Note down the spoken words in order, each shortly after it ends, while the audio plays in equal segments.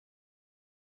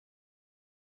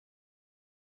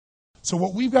So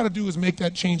what we've got to do is make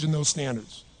that change in those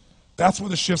standards. That's where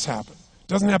the shifts happen. It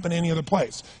doesn't happen any other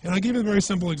place. And I'll give you a very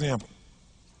simple example.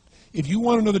 If you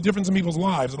want to know the difference in people's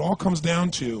lives, it all comes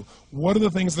down to what are the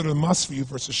things that are musts for you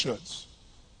versus shoulds.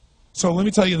 So let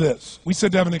me tell you this. We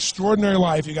said to have an extraordinary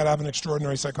life, you got to have an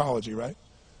extraordinary psychology, right?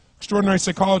 Extraordinary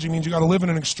psychology means you got to live in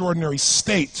an extraordinary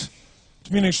state.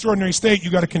 To be in an extraordinary state, you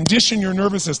got to condition your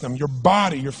nervous system, your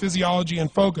body, your physiology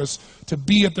and focus to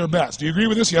be at their best. Do you agree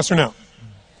with this? Yes or no?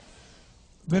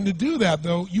 Then to do that,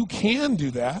 though, you can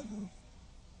do that.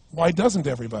 Why doesn't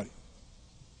everybody?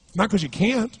 Not because you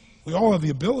can't. We all have the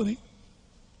ability.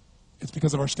 It's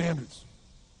because of our standards.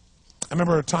 I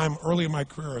remember a time early in my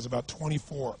career, I was about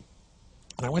 24,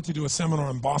 and I went to do a seminar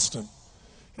in Boston.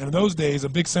 And in those days, a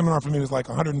big seminar for me was like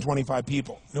 125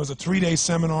 people. And it was a 3-day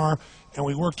seminar, and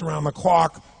we worked around the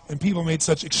clock, and people made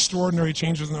such extraordinary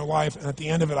changes in their life. And at the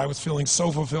end of it, I was feeling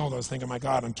so fulfilled. I was thinking, my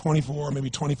God, I'm 24, maybe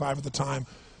 25 at the time,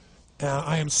 and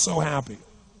I am so happy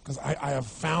because I have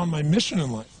found my mission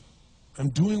in life. I'm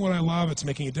doing what I love. It's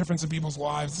making a difference in people's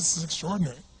lives. This is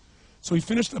extraordinary. So we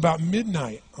finished about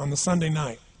midnight on the Sunday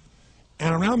night.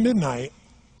 And around midnight,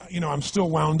 I'm still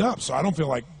wound up, so I don't feel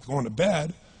like going to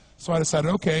bed. So I decided,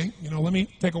 okay, let me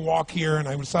take a walk here, and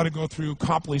I decided to go through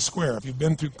Copley Square. If you've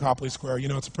been through Copley Square,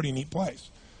 it's a pretty neat place.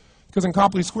 Because in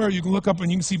Copley Square, you can look up and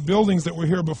you can see buildings that were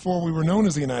here before we were known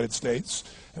as the United States,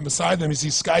 and beside them you see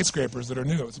skyscrapers that are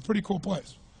new. It's a pretty cool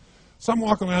place. So I'm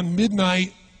walking around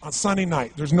midnight on Sunday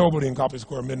night. There's nobody in Copley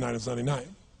Square midnight on Sunday night.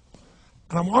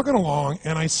 And I'm walking along,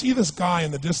 and I see this guy in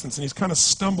the distance, and he's kind of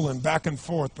stumbling back and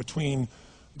forth between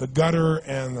the gutter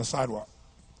and the sidewalk.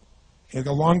 He's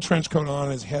got a long trench coat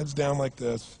on, his head's down like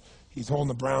this. He's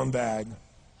holding a brown bag,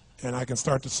 and I can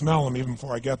start to smell him even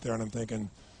before I get there, and I'm thinking,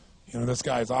 this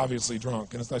guy's obviously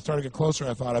drunk. And as I started to get closer,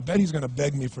 I thought, I bet he's going to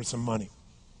beg me for some money.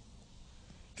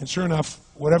 And sure enough,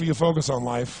 whatever you focus on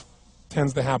life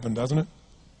tends to happen, doesn't it?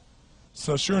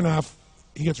 So sure enough,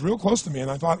 he gets real close to me, and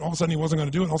I thought all of a sudden he wasn't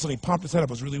going to do it, and all of a sudden he popped his head up.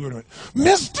 It was really weird. He went,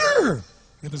 "Mister!"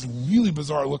 He had this really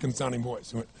bizarre looking sounding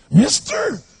voice. He went,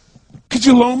 "Mister, could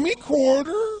you loan me a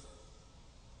quarter?"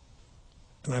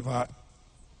 And I thought,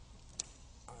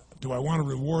 do I want to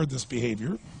reward this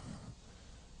behavior?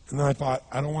 And then I thought,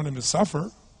 I don't want him to suffer.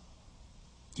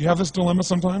 Do you have this dilemma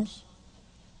sometimes?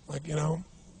 Like,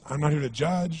 I'm not here to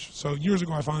judge. So years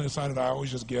ago, I finally decided I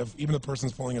always just give. Even the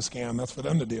person's pulling a scam, that's for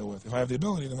them to deal with. If I have the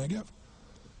ability, then I give.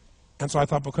 And so I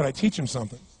thought, but could I teach him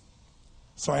something?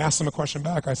 So I asked him a question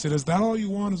back. I said, is that all you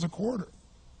want is a quarter?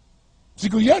 So he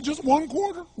goes, yeah, just one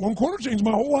quarter. One quarter changed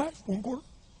my whole life. One quarter.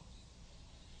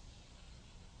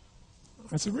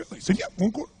 I said, really? He said, yeah, one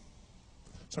quarter.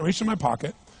 So I reached in my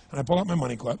pocket, and I pulled out my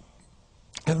money clip.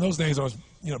 And in those days, I was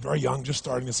very young, just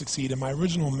starting to succeed. And my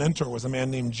original mentor was a man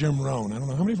named Jim Rohn. I don't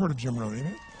know, how many have heard of Jim Rohn?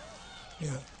 Anybody? Yeah,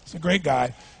 he's a great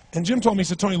guy. And Jim told me, he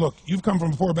said, Tony, look, you've come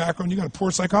from a poor background. You got a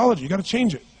poor psychology. You got to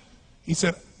change it. He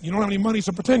said, you don't have any money,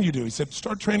 so pretend you do. He said,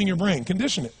 start training your brain.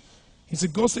 Condition it. He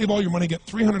said, go save all your money, get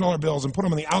 $300 bills, and put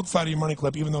them on the outside of your money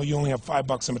clip, even though you only have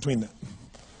 $5 in between them.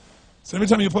 So every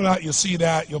time you put it out, you'll see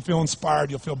that, you'll feel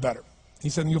inspired, you'll feel better. He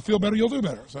said, and you'll feel better, you'll do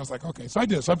better. So I was like, okay. So I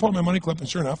did. So I pulled my money clip, and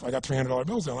sure enough, I got $300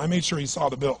 bills in. I made sure he saw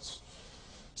the bills.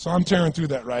 So I'm tearing through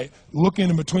that, right? Looking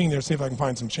in between there to see if I can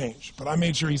find some change. But I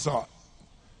made sure he saw it.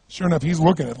 Sure enough, he's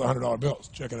looking at the $100 bills,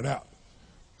 checking it out.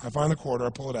 I find the quarter,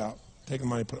 I pull it out, take the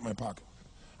money, put it in my pocket.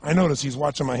 I notice he's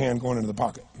watching my hand going into the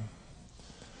pocket.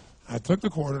 I took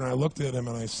the quarter, and I looked at him,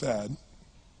 and I said,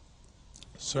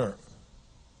 sir,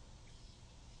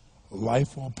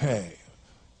 life will pay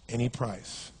any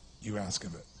price you ask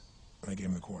of it. And I gave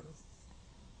him the quarter.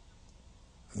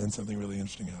 And then something really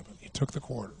interesting happened. He took the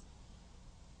quarter.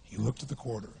 He looked at the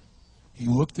quarter. He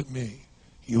looked at me.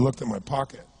 He looked at my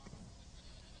pocket.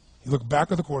 He looked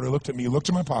back at the quarter, looked at me, looked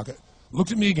at my pocket,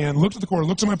 looked at me again, looked at the quarter,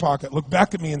 looked at my pocket, looked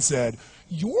back at me and said,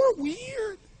 you're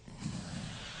weird.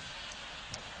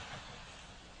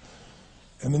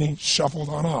 And then he shuffled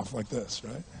on off like this,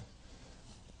 right?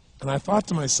 And I thought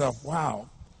to myself, wow,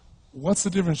 what's the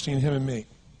difference between him and me?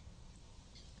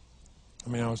 I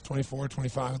mean, I was 24,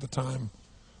 25 at the time,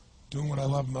 doing what I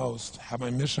love most, have my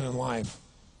mission in life,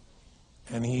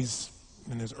 and he's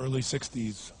in his early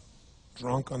 60s,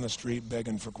 drunk on the street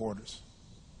begging for quarters.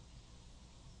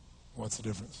 What's the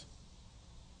difference?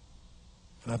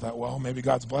 And I thought, well, maybe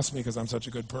God's blessed me because I'm such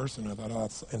a good person. I thought, oh,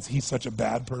 and he's such a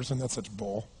bad person, that's such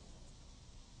bull.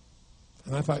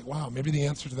 And I thought, wow, maybe the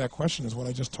answer to that question is what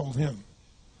I just told him.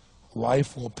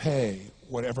 Life will pay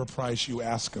whatever price you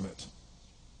ask of it.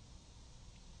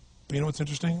 But you know what's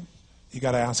interesting? You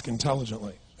got to ask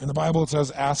intelligently. In the Bible it says,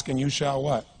 ask and you shall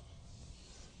what?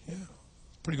 Yeah,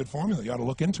 pretty good formula. You ought to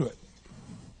look into it.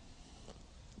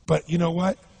 But you know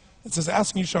what? It says,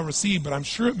 ask and you shall receive, but I'm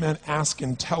sure it meant ask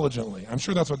intelligently. I'm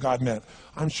sure that's what God meant.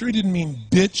 I'm sure he didn't mean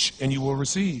bitch and you will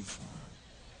receive.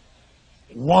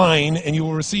 Whine and you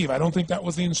will receive. I don't think that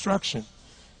was the instruction.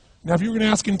 Now, if you were going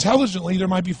to ask intelligently, there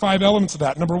might be 5 elements of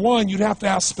that. Number one, you'd have to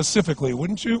ask specifically,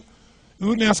 wouldn't you? You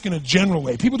wouldn't ask in a general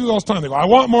way. People do that all the time. They go, I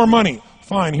want more money.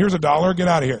 Fine, here's $1, get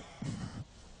out of here.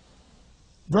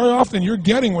 Very often, you're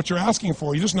getting what you're asking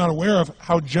for. You're just not aware of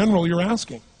how general you're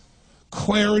asking.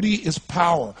 Clarity is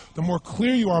power. The more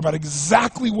clear you are about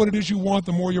exactly what it is you want,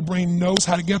 the more your brain knows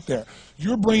how to get there.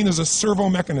 Your brain is a servo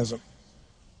mechanism.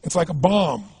 It's like a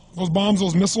bomb. Those bombs,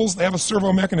 those missiles, they have a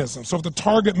servo mechanism. So if the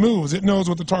target moves, it knows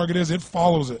what the target is, it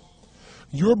follows it.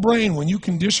 Your brain, when you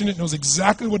condition it, knows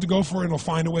exactly what to go for and it'll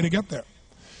find a way to get there.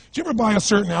 Did you ever buy a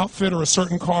certain outfit or a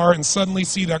certain car and suddenly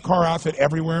see that car outfit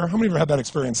everywhere? How many of you have had that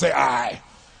experience? Say, aye.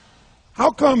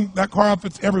 How come that car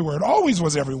outfit's everywhere? It always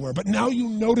was everywhere, but now you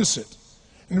notice it.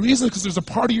 And the reason is because there's a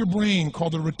part of your brain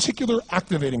called the reticular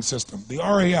activating system, the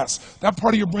RAS. That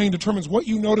part of your brain determines what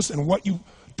you notice and what you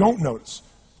don't notice.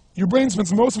 Your brain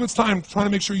spends most of its time trying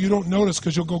to make sure you don't notice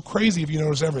because you'll go crazy if you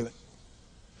notice everything.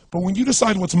 But when you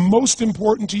decide what's most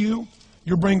important to you,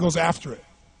 your brain goes after it.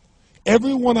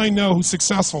 Everyone I know who's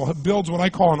successful builds what I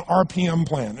call an RPM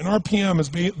plan. An RPM is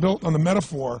built on the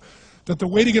metaphor that the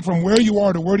way to get from where you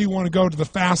are to where do you want to go to the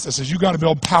fastest is you got to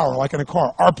build power, like in a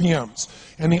car, RPMs.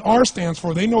 And the R stands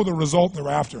for they know the result they're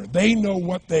after. They know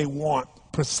what they want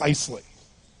precisely.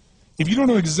 If you don't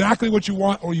know exactly what you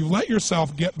want or you let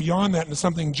yourself get beyond that into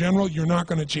something general, you're not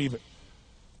going to achieve it.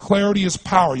 Clarity is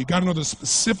power. You've got to know the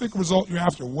specific result you're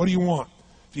after. What do you want?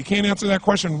 If you can't answer that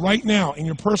question right now in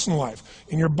your personal life,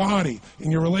 in your body,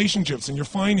 in your relationships, in your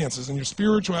finances, in your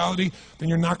spirituality, then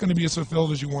you're not going to be as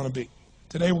fulfilled as you want to be.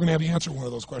 Today we're going to have you answer one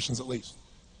of those questions at least.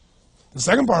 The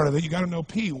second part of it, you got to know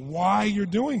P, why you're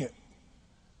doing it.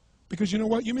 Because you know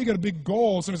what? You may get a big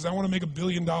goal. Someone says, I want to make $1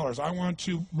 billion. I want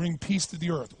to bring peace to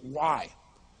the earth. Why?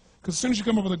 Because as soon as you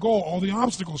come up with a goal, all the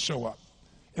obstacles show up.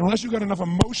 And unless you've got enough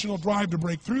emotional drive to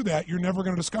break through that, you're never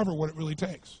going to discover what it really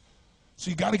takes. So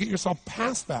you got to get yourself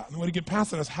past that. And the way to get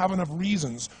past that is have enough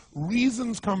reasons.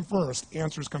 Reasons come first,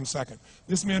 answers come second.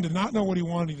 This man did not know what he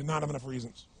wanted. He did not have enough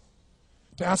reasons.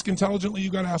 To ask intelligently, you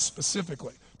got to ask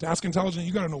specifically. To ask intelligently,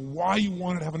 you got to know why you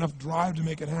want it, have enough drive to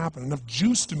make it happen, enough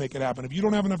juice to make it happen. If you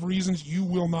don't have enough reasons, you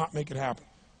will not make it happen.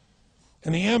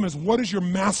 And the M is, what is your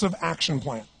massive action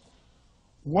plan?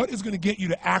 What is going to get you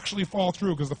to actually fall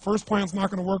through? Because the first plan's not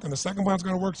going to work and the second plan's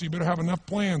going to work, so you better have enough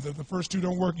plans. If the first two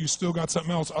don't work, you still got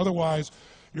something else. Otherwise,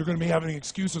 you're going to be having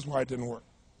excuses why it didn't work.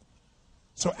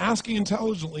 So asking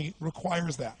intelligently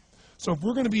requires that. So if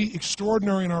we're going to be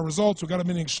extraordinary in our results, we've got to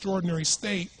be in an extraordinary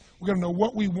state. We've got to know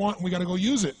what we want and we've got to go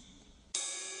use it.